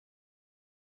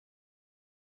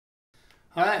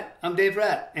All right, I'm Dave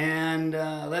Rat, and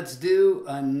let's do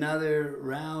another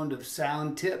round of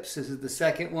sound tips. This is the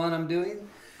second one I'm doing,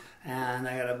 and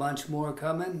I got a bunch more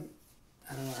coming.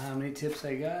 I don't know how many tips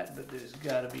I got, but there's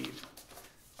got to be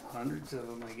hundreds of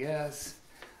them, I guess.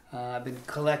 I've been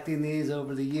collecting these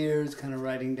over the years, kind of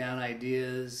writing down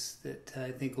ideas that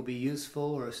I think will be useful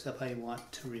or stuff I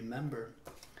want to remember.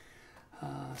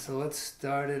 So let's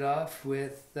start it off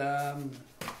with... this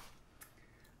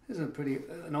is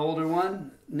an older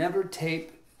one. Never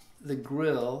tape the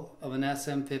grill of an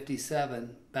SM57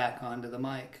 back onto the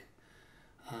mic.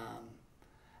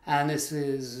 And this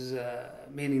is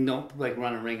meaning don't like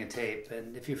run a ring of tape.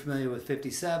 And if you're familiar with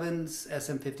 57s,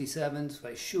 SM57s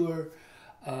by Shure,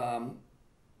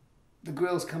 the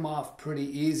grills come off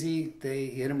pretty easy. They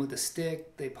hit them with a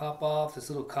stick, they pop off. This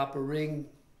little copper ring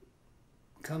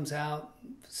comes out,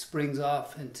 springs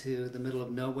off into the middle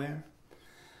of nowhere.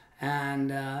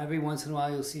 And every once in a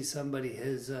while you'll see somebody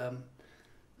has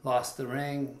lost the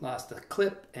ring, lost the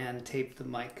clip, and taped the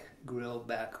mic grill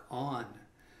back on.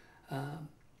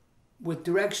 With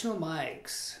directional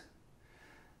mics,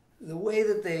 the way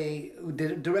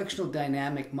that directional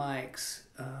dynamic mics,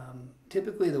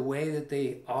 typically the way that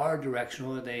they are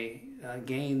directional, or they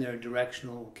gain their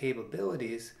directional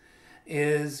capabilities,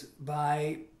 is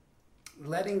by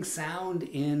letting sound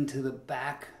into the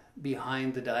back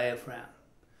behind the diaphragm.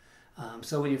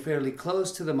 So when you're fairly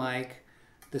close to the mic,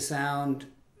 the sound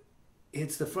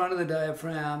hits the front of the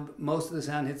diaphragm. Most of the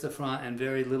sound hits the front, and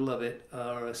very little of it,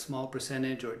 or a small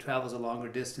percentage, or it travels a longer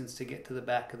distance to get to the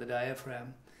back of the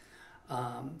diaphragm.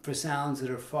 For sounds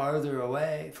that are farther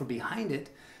away, for behind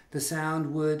it, the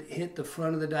sound would hit the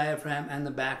front of the diaphragm and the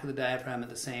back of the diaphragm at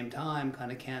the same time,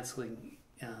 kind of canceling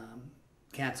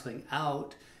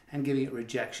out and giving it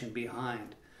rejection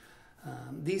behind.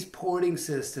 These porting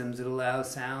systems that allow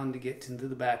sound to get into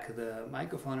the back of the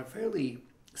microphone are fairly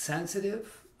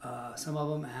sensitive. Some of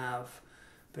them have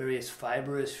various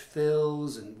fibrous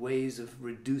fills and ways of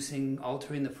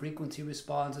altering the frequency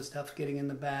response of stuff getting in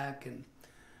the back, and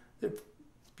they're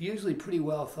usually pretty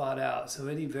well thought out, so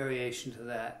any variation to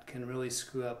that can really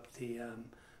screw up the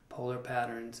polar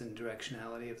patterns and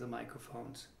directionality of the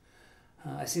microphones.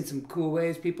 I've seen some cool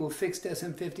ways people have fixed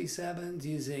SM57s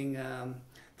using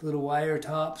little wire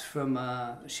tops from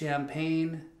a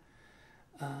champagne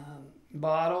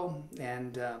bottle,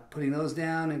 and putting those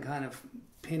down and kind of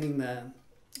pinning the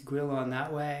grill on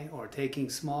that way, or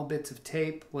taking small bits of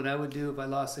tape. What I would do if I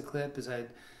lost a clip is I'd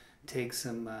take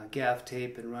some gaff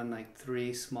tape and run like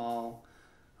 3 small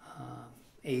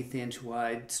 1/8 inch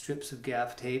wide strips of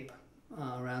gaff tape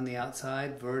around the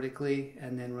outside vertically,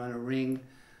 and then run a ring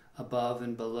above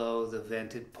and below the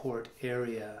vented port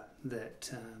area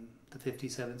that the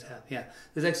 57s have. Yeah,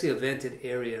 there's actually a vented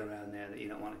area around there that you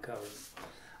don't want to cover.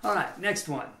 All right, next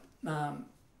one.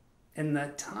 In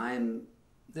the time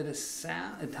that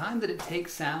it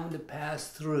takes sound to pass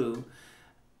through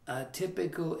a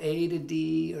typical A to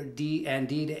D or D and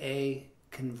D to A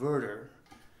converter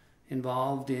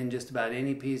involved in just about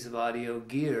any piece of audio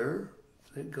gear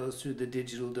that goes through the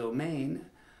digital domain,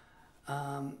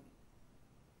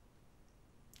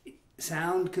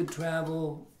 sound could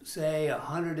travel, say,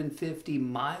 150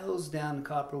 miles down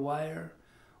copper wire,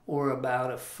 or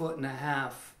about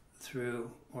 1.5 feet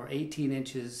through, or 18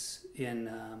 inches in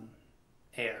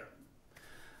air.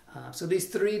 So these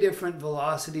 3 different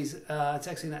velocities, it's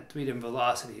actually not 3 different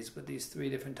velocities, but these 3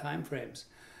 different time frames.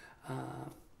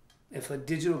 If a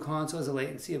digital console has a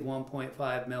latency of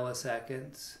 1.5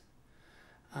 milliseconds,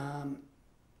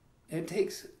 it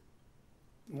takes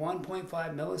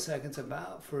 1.5 milliseconds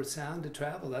about for sound to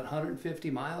travel that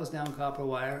 150 miles down copper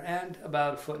wire, and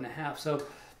about 1.5 feet. So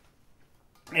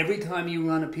every time you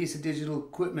run a piece of digital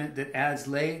equipment that adds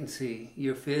latency,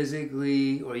 you're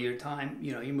physically, or your time,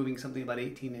 you're moving something about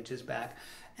 18 inches back,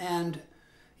 and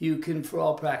you can, for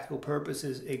all practical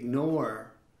purposes,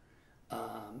 ignore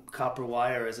copper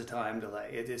wire as a time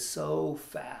delay. It is so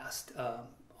fast.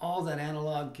 All that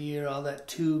analog gear, all that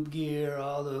tube gear,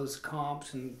 all those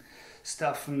comps and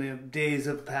stuff from the days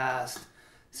of past,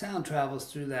 sound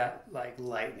travels through that like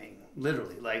lightning,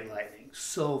 literally like lightning,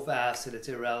 so fast that it's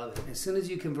irrelevant. As soon as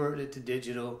you convert it to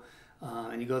digital,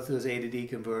 and you go through those A to D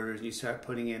converters and you start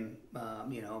putting in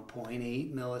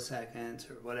 0.8 milliseconds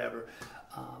or whatever,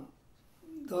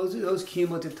 those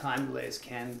cumulative time delays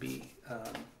can be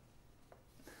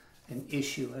an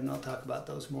issue, and I'll talk about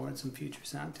those more in some future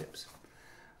sound tips.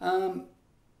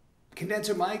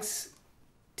 Condenser mics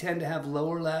tend to have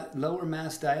lower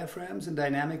mass diaphragms than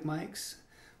dynamic mics,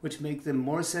 which make them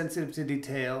more sensitive to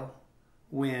detail,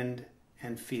 wind,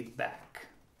 and feedback.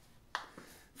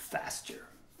 Faster.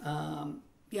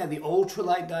 yeah, the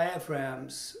ultralight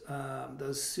diaphragms,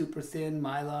 those super thin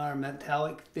mylar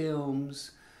metallic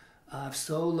films,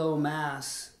 so low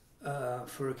mass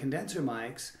for condenser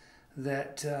mics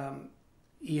that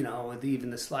you know, with even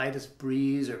the slightest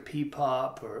breeze or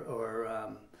pee-pop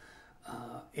or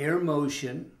air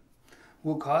motion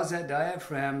will cause that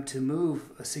diaphragm to move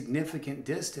a significant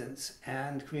distance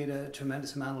and create a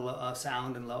tremendous amount of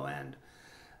sound and low end.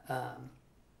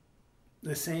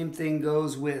 The same thing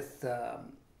goes with,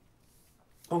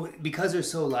 because they're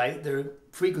so light, their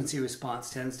frequency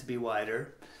response tends to be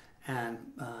wider, and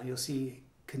you'll see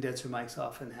condenser mics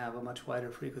often have a much wider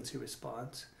frequency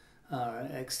response,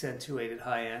 accentuated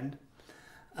high end.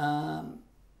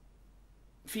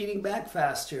 Feeding back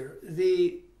faster.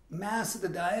 The mass of the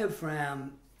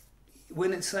diaphragm,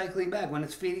 when it's cycling back, when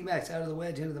it's feeding back, it's out of the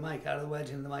wedge into the mic, out of the wedge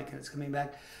into the mic, and it's coming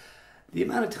back. The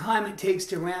amount of time it takes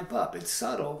to ramp up, it's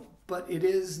subtle, but it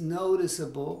is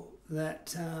noticeable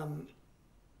that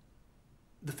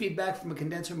the feedback from a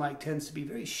condenser mic tends to be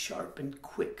very sharp and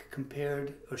quick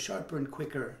compared, or sharper and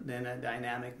quicker than a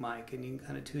dynamic mic, and you can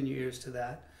kind of tune your ears to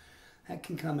that. That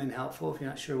can come in helpful if you're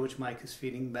not sure which mic is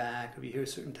feeding back, or if you hear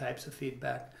certain types of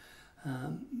feedback.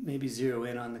 Maybe zero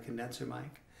in on the condenser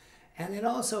mic. And then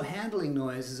also handling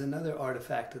noise is another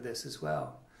artifact of this as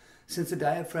well. Since the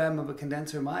diaphragm of a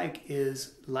condenser mic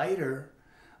is lighter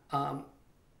and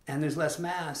there's less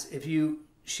mass, if you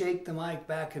shake the mic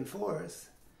back and forth,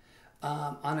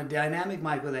 on a dynamic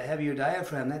mic with a heavier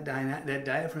diaphragm, that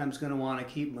diaphragm is going to want to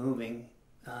keep moving.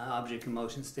 Object in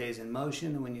motion stays in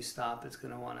motion, and when you stop, it's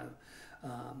going to want to,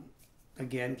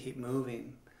 again, keep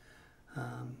moving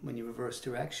when you reverse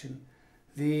direction.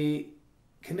 The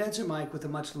condenser mic with a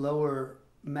much lower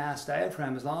mass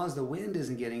diaphragm, as long as the wind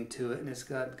isn't getting to it and it's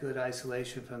got good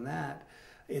isolation from that,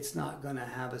 it's not going to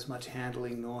have as much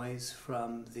handling noise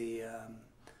from the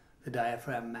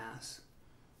diaphragm mass,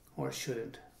 or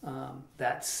shouldn't.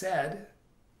 That said,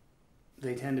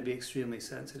 they tend to be extremely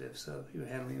sensitive, so your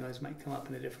handling noise might come up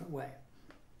in a different way.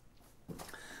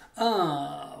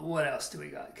 What else do we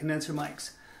got? Condenser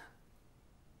mics.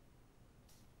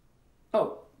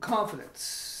 Oh,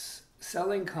 confidence.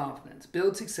 Selling confidence.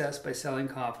 Build success by selling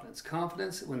confidence.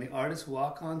 Confidence when the artist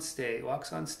walks on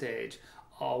stage,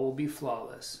 all will be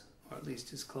flawless, or at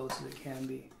least as close as it can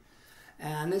be.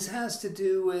 And this has to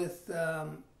do with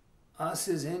us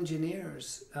as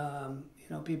engineers. You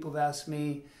know, people have asked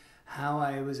me how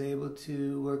I was able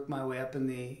to work my way up in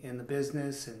the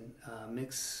business and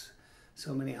mix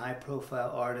so many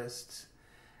high-profile artists,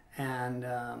 and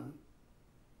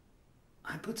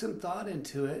I put some thought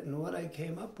into it, and what I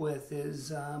came up with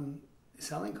is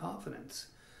selling confidence.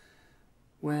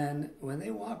 When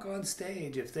they walk on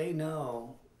stage, if they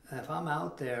know, if I'm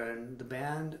out there and the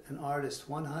band and artist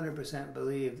 100%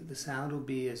 believe that the sound will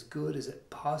be as good as it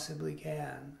possibly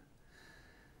can,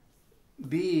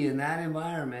 be in that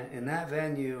environment, in that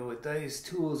venue, with these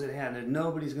tools at hand, and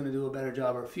nobody's going to do a better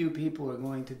job, or few people are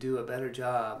going to do a better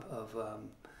job of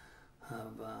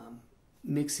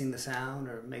mixing the sound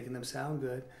or making them sound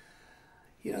good.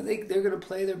 You know, they're going to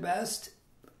play their best,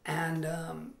 and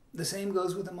the same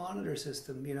goes with the monitor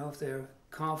system. You know, if they're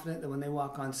confident that when they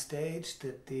walk on stage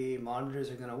that the monitors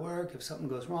are going to work, if something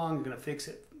goes wrong, you're going to fix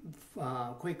it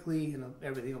quickly, and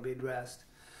everything will be addressed.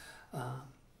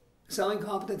 Selling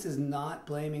confidence is not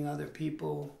blaming other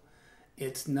people.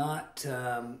 It's not,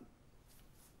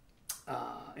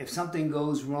 if something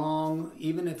goes wrong,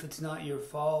 even if it's not your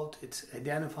fault, it's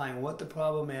identifying what the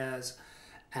problem is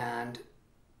and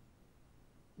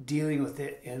dealing with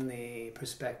it in the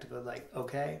perspective of like,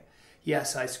 okay,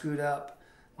 yes, I screwed up.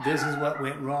 This is what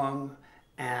went wrong,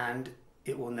 and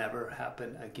it will never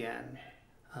happen again.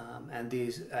 And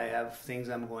I have things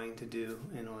I'm going to do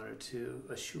in order to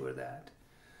assure that.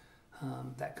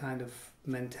 That kind of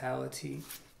mentality.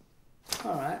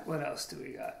 All right, what else do we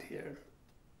got here?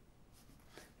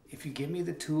 If you give me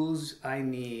the tools I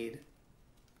need,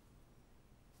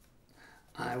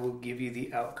 I will give you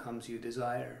the outcomes you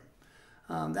desire.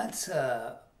 That's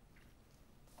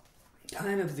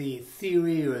kind of the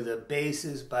theory or the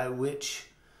basis by which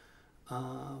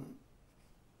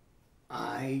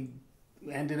I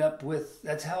ended up with,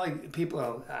 that's how people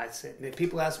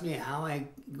ask me how I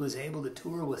was able to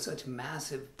tour with such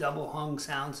massive double hung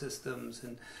sound systems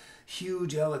and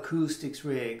huge acoustics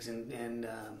rigs and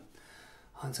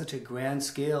on such a grand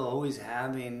scale, always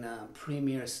having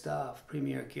premier stuff,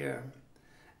 premier gear.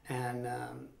 And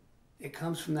it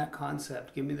comes from that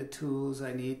concept. Give me the tools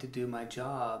I need to do my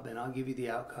job, and I'll give you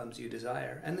the outcomes you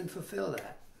desire, and then fulfill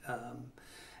that.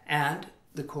 And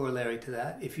the corollary to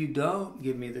that, if you don't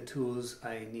give me the tools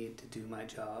I need to do my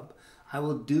job, I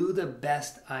will do the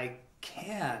best I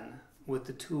can with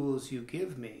the tools you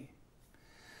give me.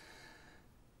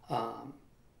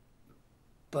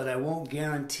 But I won't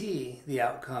guarantee the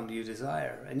outcome you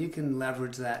desire. And you can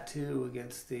leverage that too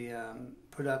against the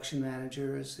production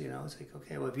managers. You know, it's like,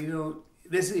 okay, well, if you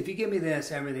give me this,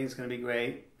 everything's going to be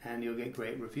great, and you'll get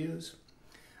great reviews,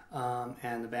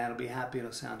 and the band will be happy and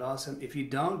it'll sound awesome. If you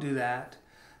don't do that,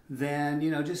 then,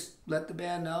 you know, just let the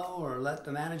band know, or let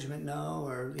the management know,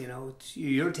 or, you know,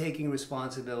 you're taking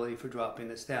responsibility for dropping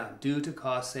this down. Due to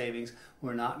cost savings,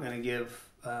 we're not going to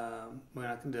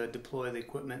deploy the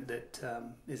equipment that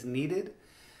is needed.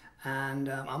 And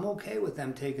I'm okay with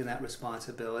them taking that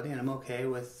responsibility, and I'm okay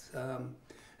with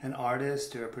an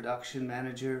artist or a production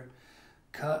manager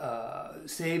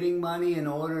saving money in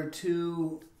order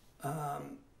to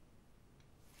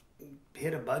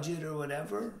hit a budget or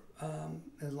whatever,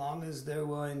 as long as they're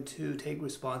willing to take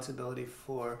responsibility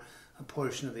for a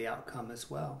portion of the outcome as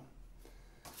well.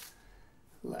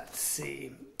 Let's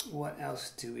see, what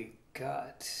else do we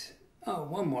got? Oh,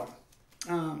 one more.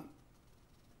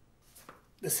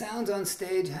 The sounds on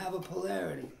stage have a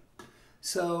polarity.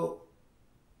 So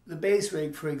the bass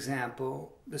rig, for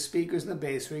example, the speakers in the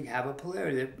bass rig have a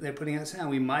polarity. They're putting out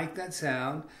sound. We mic that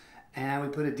sound, and we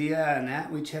put a DI on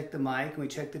that. We check the mic, and we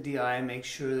check the DI and make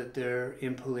sure that they're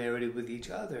in polarity with each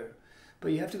other.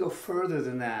 But you have to go further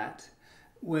than that.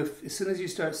 As soon as you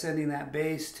start sending that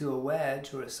bass to a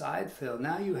wedge or a side fill,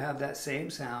 now you have that same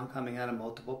sound coming out of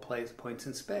multiple points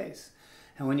in space.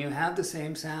 And when you have the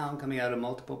same sound coming out of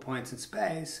multiple points in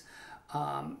space,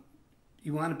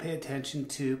 you want to pay attention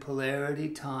to polarity,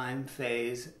 time,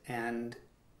 phase, and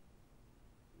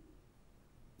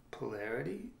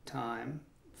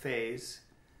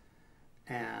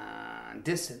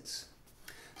distance.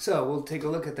 So we'll take a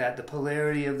look at that. The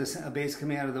polarity of the bass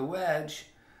coming out of the wedge.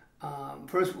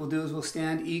 First what we'll do is we'll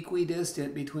stand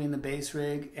equidistant between the bass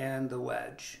rig and the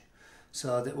wedge,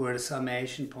 so that we're at a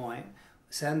summation point.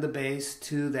 Send the bass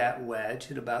to that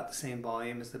wedge at about the same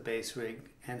volume as the bass rig,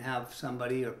 and have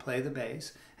somebody or play the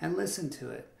bass and listen to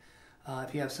it.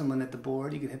 If you have someone at the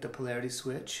board, you can hit the polarity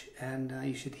switch, and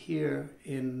you should hear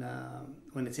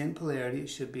when it's in polarity, it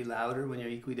should be louder when you're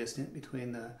equidistant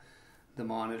between the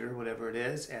monitor, whatever it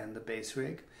is, and the bass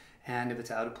rig. And if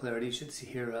it's out of polarity, you should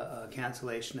hear a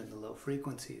cancellation in the low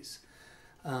frequencies.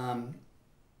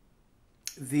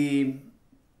 The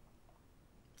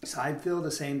side fill,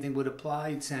 the same thing would apply.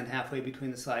 You'd stand halfway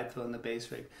between the side fill and the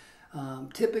bass rig.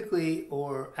 Typically,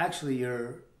 or actually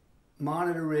your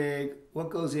monitor rig,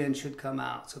 what goes in should come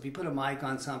out. So if you put a mic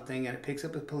on something and it picks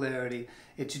up a polarity,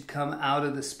 it should come out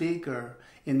of the speaker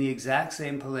in the exact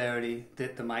same polarity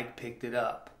that the mic picked it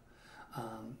up.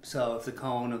 So if the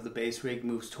cone of the bass rig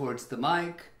moves towards the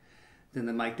mic, then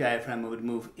the mic diaphragm would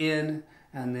move in,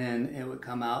 and then it would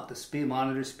come out the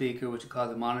monitor speaker, which would cause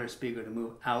the monitor speaker to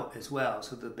move out as well.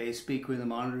 So the bass speaker and the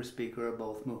monitor speaker are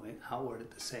both moving outward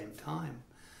at the same time.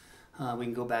 We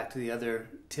can go back to the other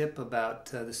tip about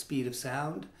the speed of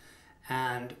sound.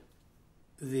 And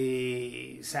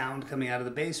the sound coming out of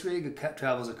the bass rig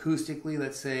travels acoustically,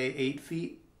 let's say 8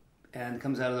 feet, and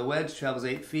comes out of the wedge, travels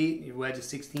 8 feet. Your wedge is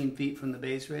 16 feet from the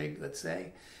bass rig, let's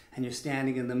say, and you're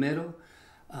standing in the middle.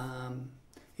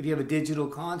 If you have a digital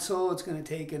console, it's going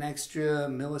to take an extra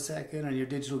millisecond, and your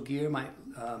digital gear might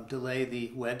delay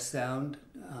the wedge sound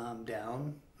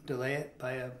down, delay it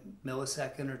by a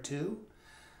millisecond or two.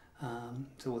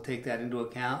 So we'll take that into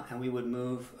account, and we would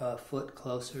move a foot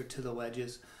closer to the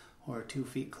wedges, or 2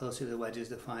 feet closer to the wedges,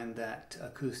 to find that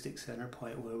acoustic center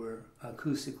point where we're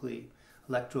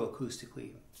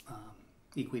electroacoustically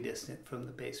equidistant from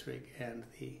the bass rig and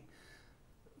the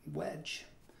wedge.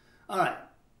 All right,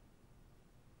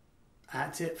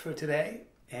 that's it for today,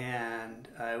 and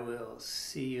I will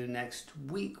see you next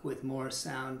week with more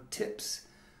sound tips.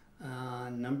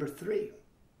 Number 3.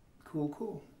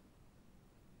 Cool.